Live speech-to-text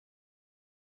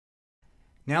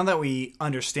Now that we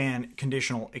understand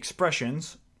conditional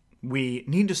expressions, we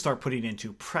need to start putting it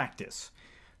into practice.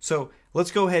 So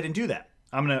let's go ahead and do that.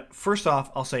 I'm going to, first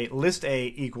off, I'll say list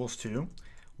A equals to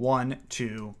 1,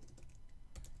 2,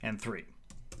 and 3.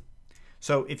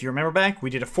 So if you remember back, we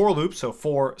did a for loop, so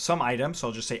for some item, so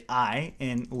I'll just say I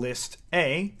in list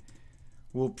A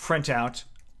will print out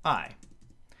I.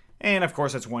 And of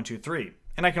course, that's 1, 2, 3.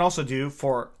 And I can also do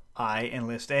for I in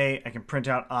list A, I can print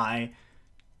out I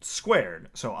squared.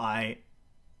 So I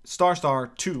star star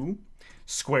 2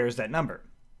 squares that number.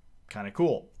 Kind of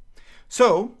cool.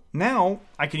 So now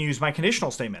I can use my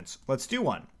conditional statements. Let's do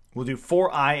one. We'll do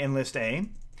for I in list A, and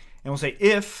we'll say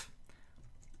if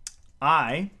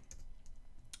I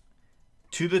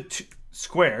to the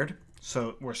squared,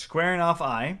 so we're squaring off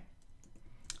I,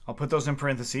 I'll put those in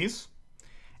parentheses,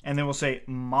 and then we'll say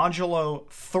modulo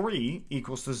 3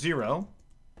 equals to 0.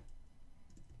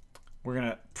 We're going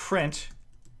to print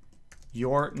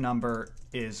your number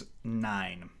is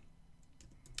 9.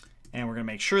 And we're going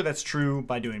to make sure that's true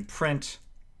by doing print,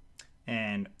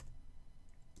 and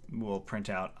we'll print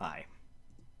out I.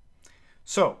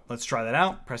 So let's try that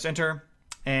out. Press enter,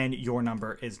 and your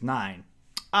number is 9.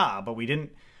 But we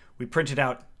printed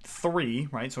out 3,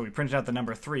 right? So we printed out the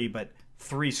number 3, but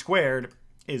 3 squared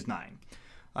is 9.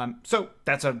 So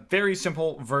that's a very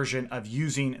simple version of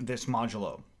using this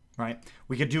modulo, right?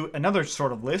 We could do another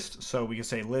sort of list. So we could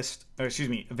say list, or excuse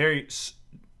me, a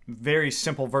very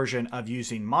simple version of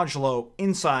using modulo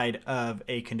inside of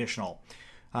a conditional,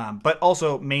 but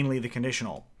also mainly the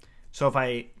conditional. So if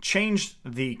I change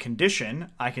the condition,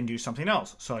 I can do something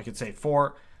else. So I could say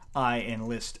for I in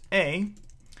list A,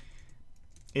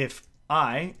 if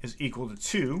I is equal to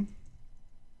 2,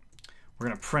 we're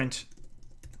going to print,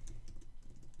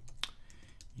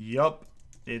 yup,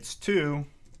 it's 2.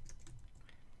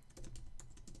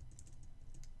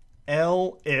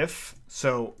 If,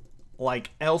 so like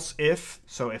else if,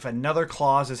 so if another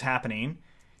clause is happening,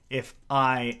 if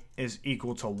I is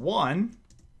equal to 1,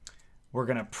 we're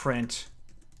going to print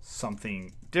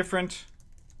something different.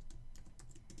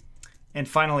 And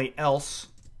finally, else,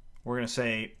 we're going to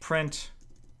say print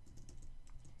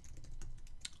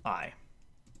I.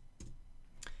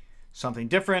 Something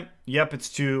different. Yep, it's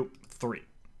 2, 3.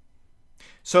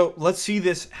 So let's see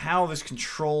this, how this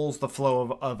controls the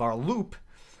flow of our loop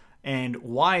and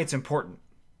why it's important.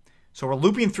 So we're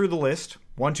looping through the list,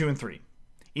 1, 2, and 3.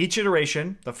 Each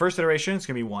iteration, the first iteration is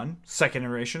going to be 1, second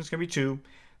iteration is going to be 2,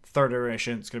 third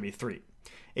iteration is going to be 3.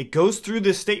 It goes through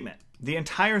this statement, the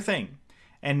entire thing,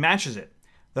 and matches it.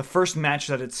 The first match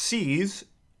that it sees,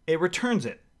 it returns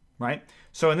it, right?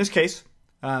 So in this case,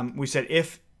 we said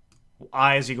if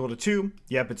I is equal to 2,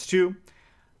 yep, it's 2.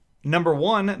 Number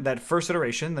 1, that first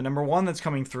iteration, the number 1 that's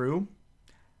coming through,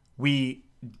 we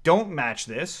don't match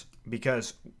this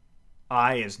because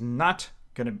I is not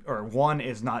going to, or 1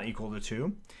 is not equal to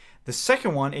 2. The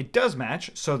second one, it does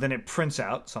match, so then it prints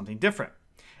out something different.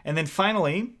 And then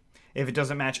finally, if it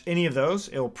doesn't match any of those,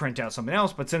 it will print out something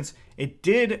else. But since it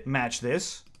did match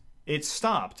this, it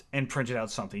stopped and printed out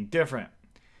something different.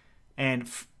 And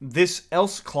this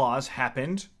else clause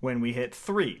happened when we hit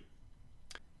 3.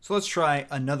 So let's try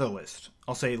another list.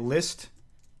 I'll say list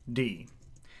D.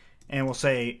 And we'll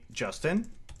say Justin,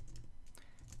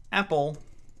 Apple,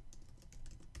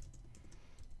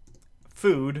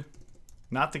 food,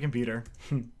 not the computer,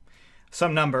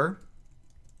 some number,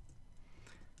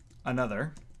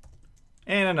 another,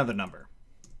 and another number.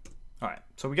 All right,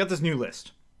 so we got this new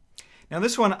list. Now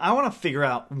this one, I want to figure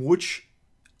out which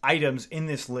items in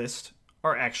this list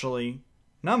are actually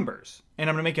numbers. And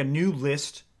I'm going to make a new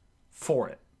list for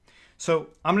it. So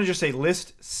I'm going to just say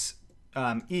list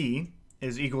E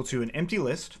is equal to an empty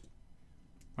list.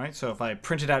 Right? So if I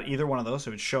printed out either one of those, it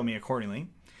would show me accordingly.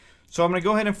 So I'm going to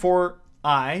go ahead and for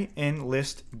I in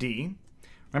list D.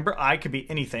 Remember, I could be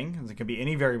anything. It could be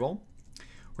any variable.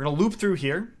 We're going to loop through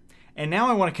here. And now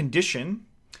I want a condition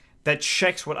that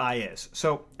checks what I is.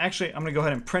 So actually, I'm going to go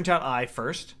ahead and print out I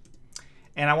first.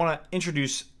 And I want to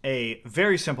introduce a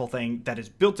very simple thing that is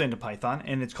built into Python,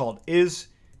 and it's called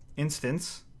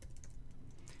isInstance.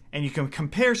 And you can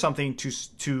compare something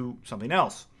to something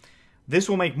else. This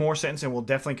will make more sense, and we'll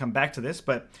definitely come back to this,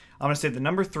 but I'm going to say the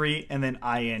number 3 and then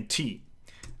int.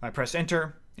 I press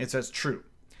enter, it says true.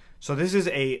 So this is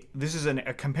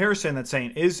a comparison that's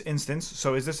saying isInstance.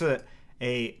 So is this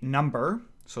a number?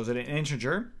 So is it an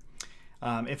integer?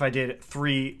 If I did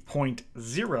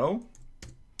 3.0,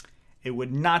 it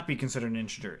would not be considered an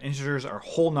integer. Integers are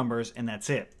whole numbers, and that's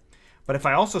it. But if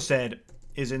I also said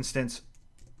isInstance,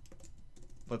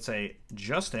 let's say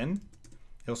Justin,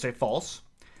 it'll say false.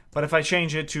 But if I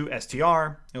change it to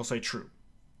str, it'll say true.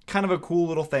 kind of a cool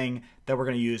little thing that we're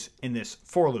going to use in this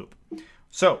for loop.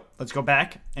 So let's go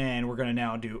back, and we're going to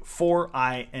now do for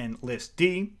I in list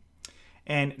D.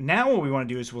 And now what we want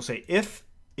to do is we'll say if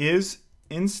is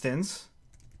instance,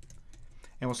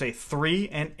 and we'll say 3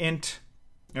 and int,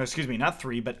 no, excuse me, not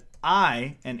 3, but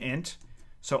I and int.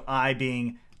 So I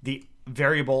being the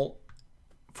variable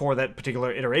for that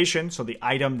particular iteration, so the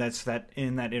item that's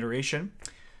in that iteration.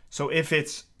 So if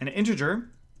it's an integer,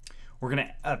 we're going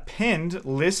to append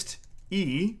list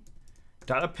e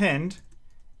dot append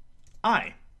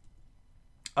I.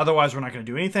 Otherwise, we're not going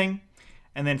to do anything.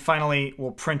 And then finally,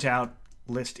 we'll print out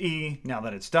list e now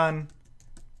that it's done.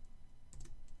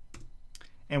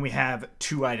 And we have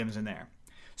 2 items in there.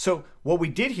 So what we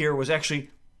did here was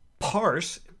actually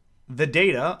parse the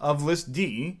data of list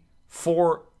D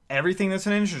for everything that's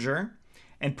an integer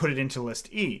and put it into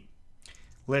list E.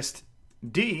 List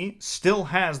D still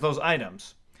has those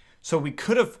items. So we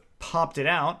could have popped it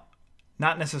out,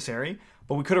 not necessary,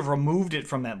 but we could have removed it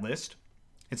from that list.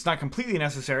 It's not completely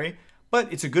necessary,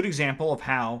 but it's a good example of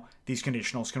how these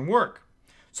conditionals can work.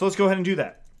 So let's go ahead and do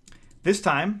that. This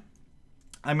time,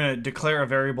 I'm going to declare a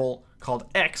variable called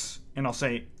x, and I'll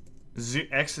say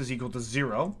x is equal to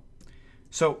 0.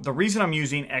 So the reason I'm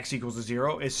using x equals to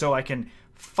 0 is so I can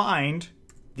find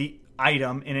the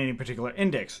item in any particular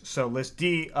index. So list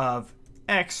D of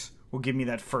x will give me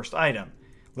that first item.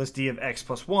 List D of x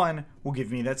plus 1 will give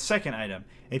me that second item.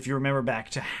 If you remember back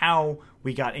to how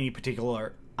we got any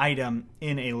particular item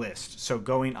in a list, so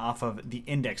going off of the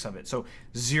index of it. So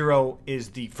 0 is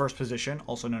the first position,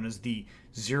 also known as the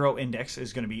 0 index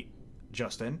is going to be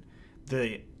Justin.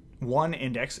 The 1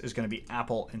 index is going to be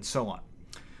Apple, and so on.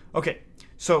 Okay,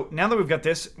 so now that we've got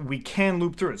this, we can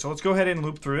loop through it. So let's go ahead and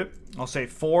loop through it. I'll say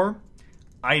for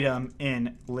item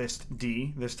in list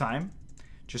D this time,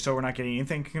 just so we're not getting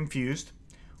anything confused.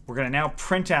 We're going to now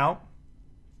print out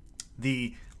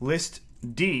the list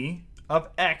D of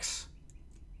x,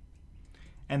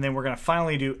 and then we're going to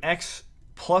finally do x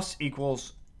plus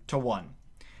equals to 1.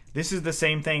 This is the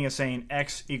same thing as saying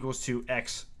x equals to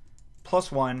x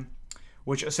plus 1,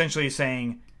 which essentially is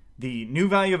saying the new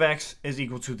value of x is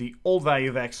equal to the old value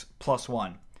of x plus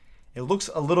 1. It looks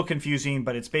a little confusing,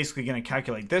 but it's basically going to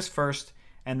calculate this first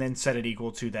and then set it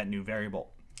equal to that new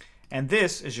variable. And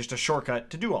this is just a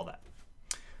shortcut to do all that.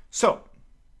 So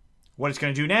what it's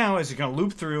going to do now is it's going to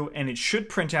loop through, and it should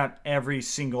print out every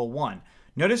single one.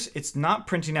 Notice it's not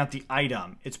printing out the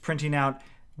item. It's printing out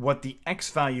what the x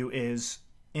value is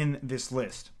in this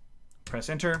list. Press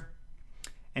enter,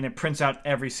 and it prints out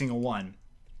every single one.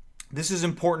 This is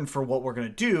important for what we're going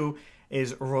to do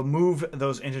is remove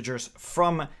those integers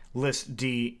from list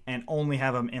D and only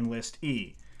have them in list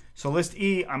E. So list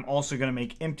E, I'm also going to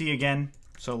make empty again.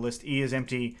 So list E is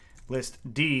empty. List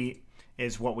D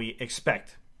is what we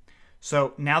expect.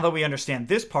 So now that we understand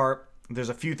this part, there's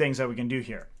a few things that we can do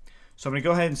here. So I'm going to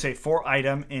go ahead and say for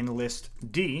item in list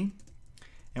D,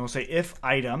 and we'll say if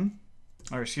item,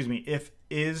 or excuse me, if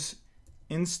is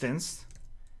instance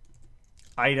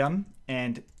item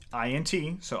and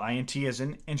int, so int is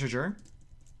an integer.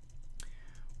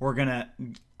 We're going to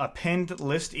append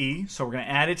list E, so we're going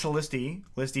to add it to list E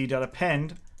dot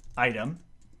append item,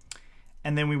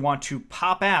 and then we want to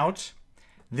pop out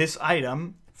this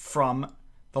item from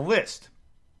the list.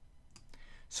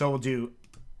 So we'll do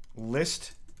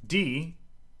list D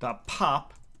dot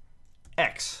pop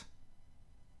x.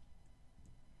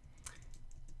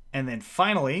 And then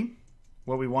finally,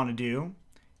 what we want to do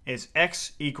is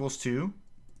x equals to,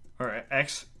 or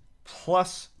x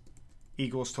plus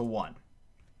equals to 1.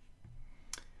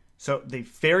 So the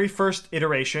very first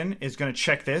iteration is going to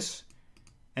check this,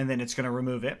 and then it's going to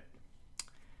remove it,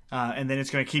 and then it's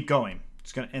going to keep going.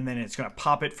 And then it's going to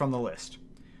pop it from the list.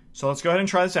 So let's go ahead and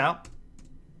try this out.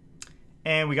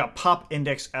 And we got pop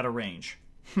index out of range.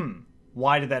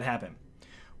 Why did that happen?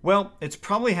 Well, it's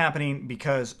probably happening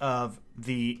because of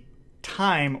the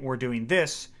time we're doing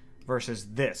this versus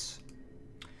this.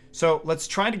 So let's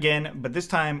try it again, but this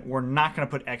time we're not going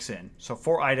to put x in. So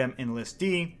for item in list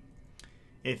D,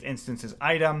 if instance is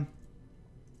item,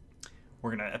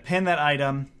 we're going to append that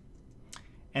item,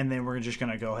 and then we're just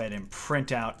going to go ahead and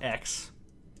print out x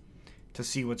to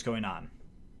see what's going on.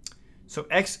 So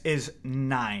x is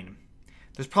 9.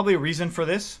 There's probably a reason for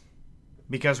this,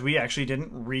 because we actually didn't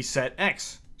reset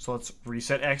x. So let's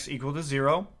reset x equal to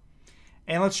 0.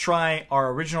 And let's try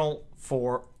our original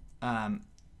for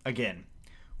again.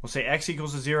 We'll say x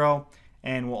equals to 0,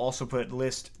 and we'll also put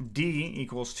list D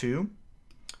equals to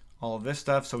all of this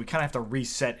stuff. So we kind of have to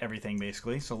reset everything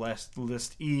basically. So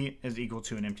list E is equal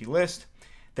to an empty list.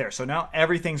 There, so now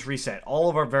everything's reset. All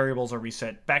of our variables are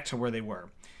reset back to where they were.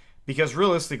 Because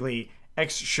realistically,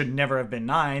 x should never have been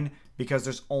 9 because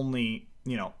there's only,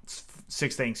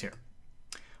 6 things here.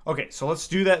 Okay, so let's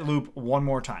do that loop one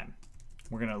more time.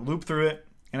 We're going to loop through it,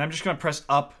 and I'm just going to press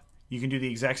up. You can do the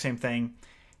exact same thing.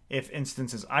 If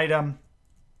instance is item,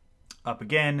 up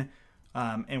again,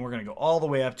 and we're going to go all the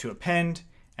way up to append,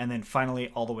 and then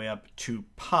finally all the way up to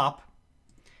pop.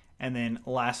 And then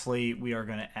lastly, we are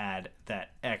going to add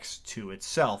that x to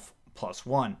itself plus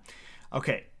 1.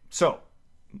 Okay, so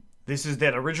this is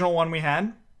that original one we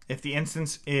had. If the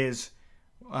instance is,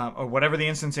 or whatever the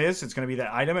instance is, it's going to be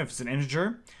that item. If it's an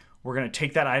integer, we're going to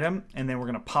take that item and then we're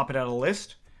going to pop it out of the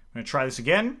list. I'm going to try this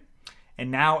again. And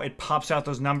now it pops out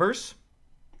those numbers,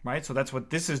 right? So that's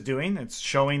what this is doing. It's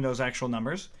showing those actual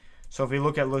numbers. So if we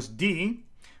look at list D,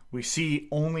 we see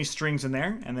only strings in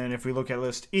there. And then if we look at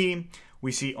list E,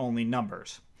 we see only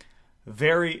numbers.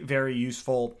 Very, very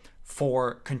useful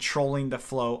for controlling the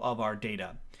flow of our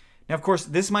data. Now, of course,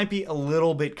 this might be a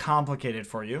little bit complicated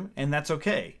for you, and that's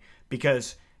okay,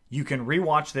 because you can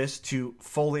rewatch this to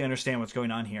fully understand what's going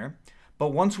on here. But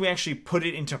once we actually put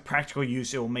it into practical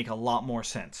use, it will make a lot more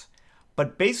sense.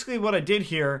 But basically what I did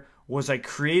here was I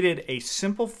created a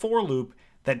simple for loop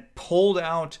that pulled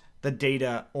out the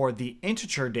data or the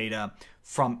integer data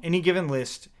from any given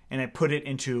list, and I put it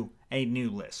into a new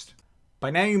list. By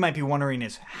now you might be wondering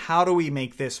is how do we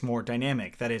make this more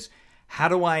dynamic? That is, how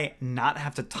do I not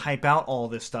have to type out all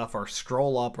this stuff or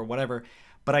scroll up or whatever,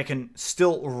 but I can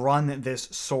still run this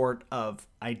sort of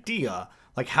idea?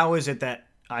 Like, how is it that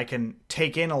I can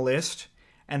take in a list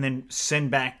and then send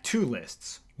back 2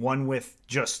 lists, one with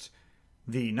just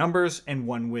the numbers and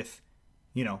one with,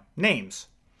 names?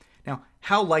 Now,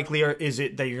 how likely is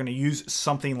it that you're going to use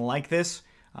something like this?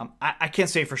 I can't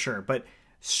say for sure, but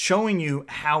showing you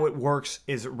how it works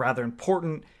is rather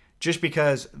important, just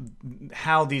because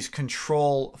how these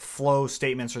control flow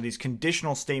statements or these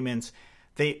conditional statements,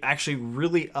 they actually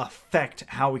really affect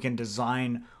how we can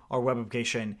design our web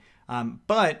application.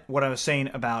 But what I was saying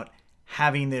about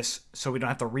having this so we don't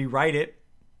have to rewrite it,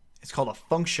 it's called a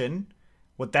function.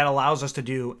 What that allows us to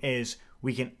do is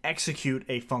we can execute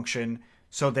a function,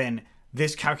 so then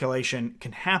this calculation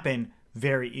can happen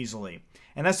very easily.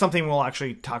 And that's something we'll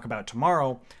actually talk about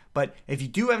tomorrow. But if you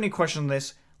do have any questions on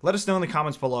this, let us know in the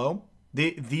comments below.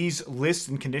 These lists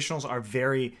and conditionals are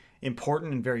very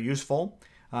important and very useful.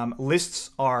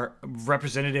 Lists are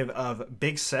representative of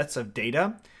big sets of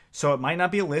data. So it might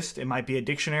not be a list, it might be a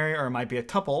dictionary, or it might be a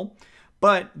tuple.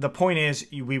 But the point is,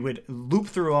 we would loop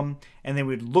through them, and then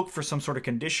we'd look for some sort of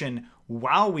condition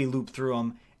while we loop through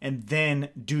them, and then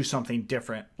do something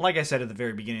different, like I said at the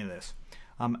very beginning of this.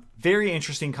 Very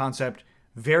interesting concept,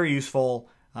 very useful.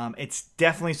 It's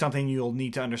definitely something you'll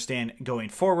need to understand going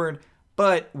forward,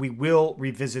 but we will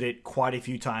revisit it quite a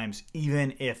few times,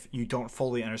 even if you don't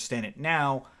fully understand it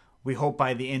now. We hope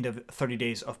by the end of 30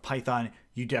 days of Python,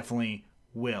 you definitely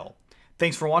will.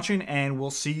 Thanks for watching, and we'll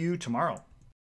see you tomorrow.